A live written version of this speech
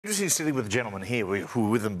Interesting sitting with the gentleman here who were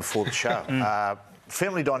with them before the show.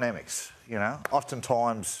 Family dynamics, you know.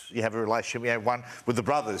 Oftentimes you have a relationship, you have one with the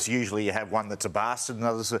brothers, usually you have one that's a bastard and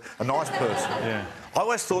others a nice person. Yeah. I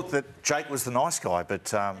always thought that Jake was the nice guy,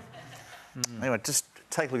 but anyway, just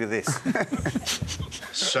take a look at this.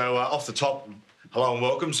 So off the top, hello and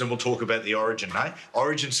welcomes, and we'll talk about the Origin, eh?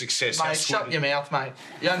 Origin success. Mate, shut your mouth, mate.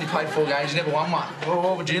 You only played 4 games, you never won one. Well,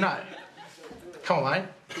 what would you know? Come on, mate.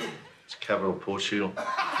 It's Capital Portugal.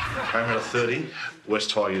 Home out of 30, West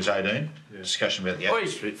Tigers 18. Yeah. Discussion about the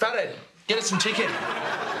atmosphere. Oi, fathead, get us some chicken.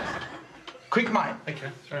 Quick, mate.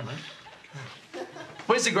 Okay, sorry, mate.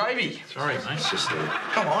 Where's the gravy? Sorry, mate. It's just there.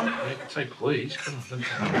 Come on. Yeah, say please. Come on.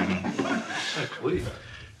 Say please.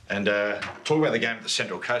 And talk about the game at the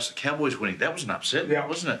Central Coast. The Cowboys winning. That was an upset,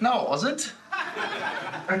 wasn't it? No, it wasn't.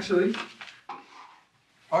 Actually,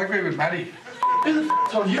 I agree with Matty. Who the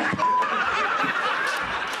f*** told you?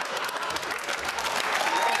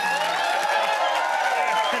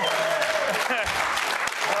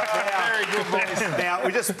 Now,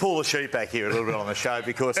 we just pull the sheet back here a little bit on the show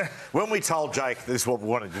because when we told Jake this is what we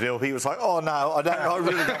wanted to do, he was like, oh, no, I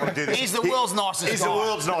really don't want to do this. He's the world's nicest guy. He's the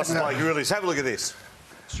world's nicest bloke, he really is. Have a look at this.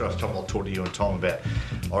 Straight off the top, I'll talk to you and Tom about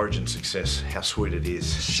Origin success, how sweet it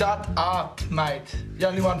is. Shut up, mate. The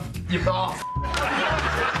only one you're off.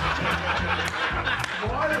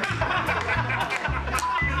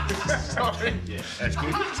 Sorry. Yeah, that's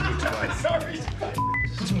good. It's good to play. Sorry.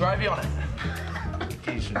 Put some gravy on it.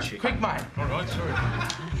 Give you some chicken. Quick, mate. all right, sorry.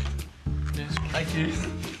 Yes, thank you.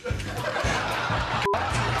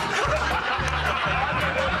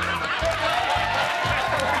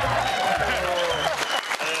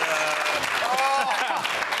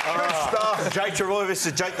 Good stuff. Jake Trbojevic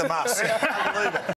to Jake the Musk. Unbelievable.